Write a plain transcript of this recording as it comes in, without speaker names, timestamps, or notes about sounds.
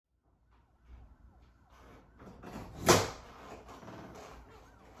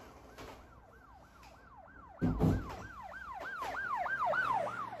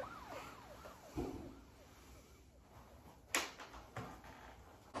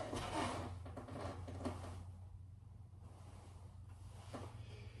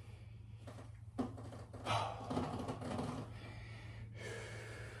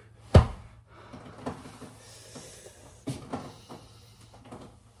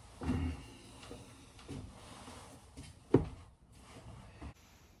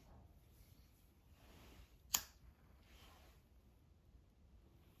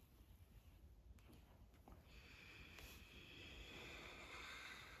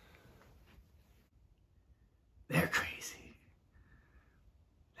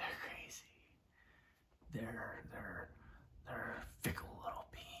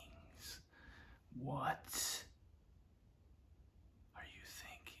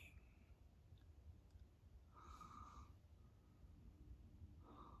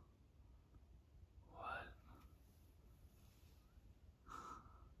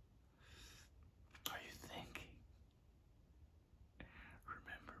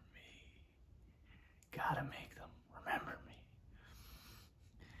Gotta make them remember me.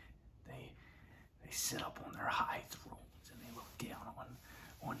 They sit up on their high thrones and they look down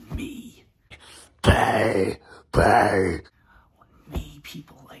on me. Pay. On me,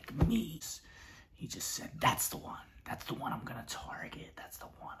 people like me. He just said, that's the one. That's the one I'm gonna target. That's the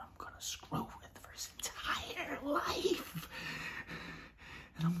one I'm gonna screw with for his entire life.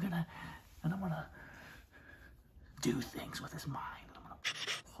 And I'm gonna do things with his mind. And I'm gonna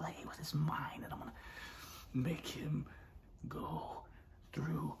play with his mind. And I'm gonna make him go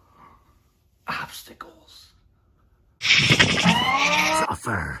through obstacles.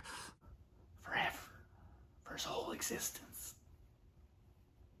 Suffer. Forever. For his whole existence.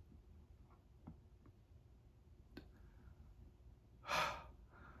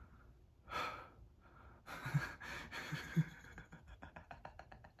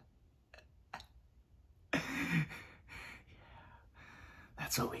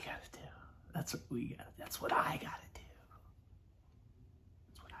 That's what we gotta do. That's what I gotta do.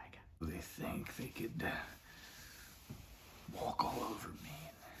 That's what I got. They think they could walk all over me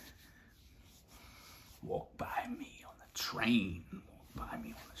and walk by me on the train, walk by me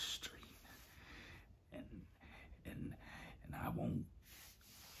on the street, and I won't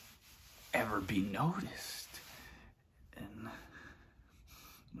ever be noticed, and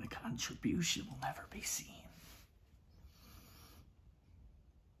my contribution will never be seen.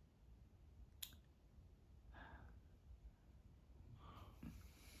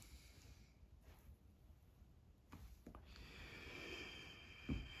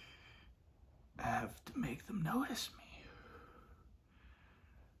 I have to make them notice me.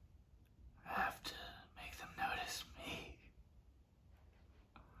 I have to make them notice me.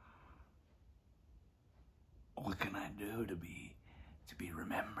 What can I do to be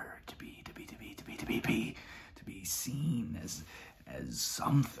remembered, to be seen as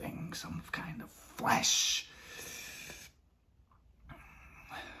something, some kind of flesh?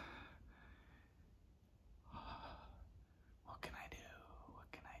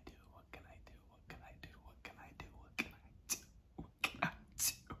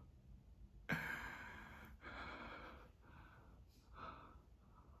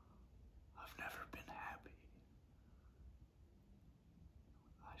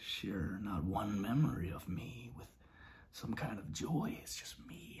 Share not one memory of me with some kind of joy. It's just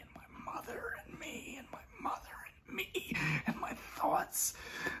me and my mother and me and my mother and me and my thoughts.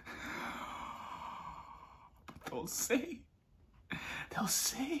 But they'll say.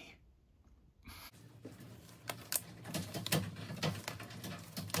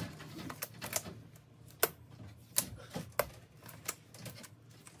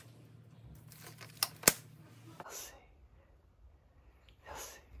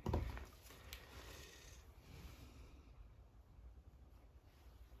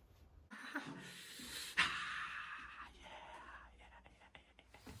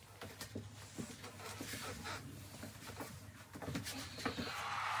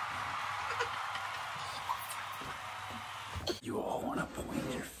 You all want to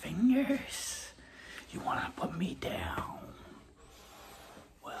point your fingers? You want to put me down?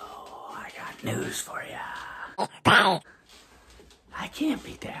 Well, I got news for ya. I can't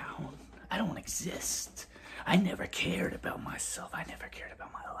be down. I don't exist. I never cared about myself. I never cared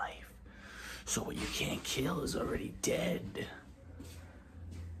about my life. So what you can't kill is already dead.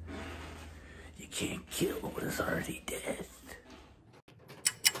 You can't kill what is already dead.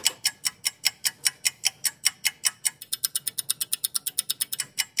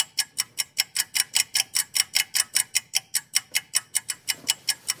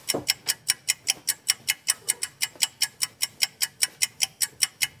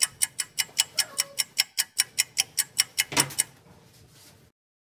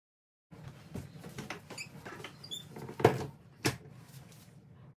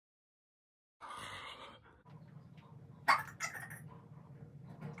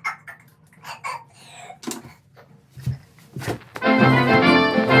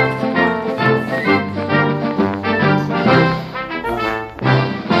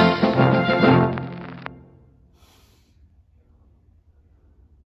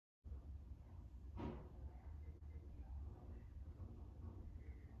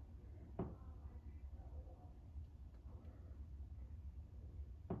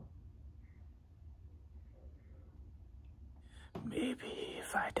 Maybe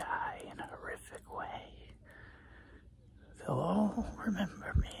if I die in a horrific way, they'll all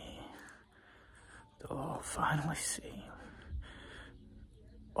remember me. They'll all finally see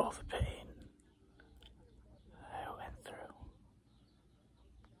all the pain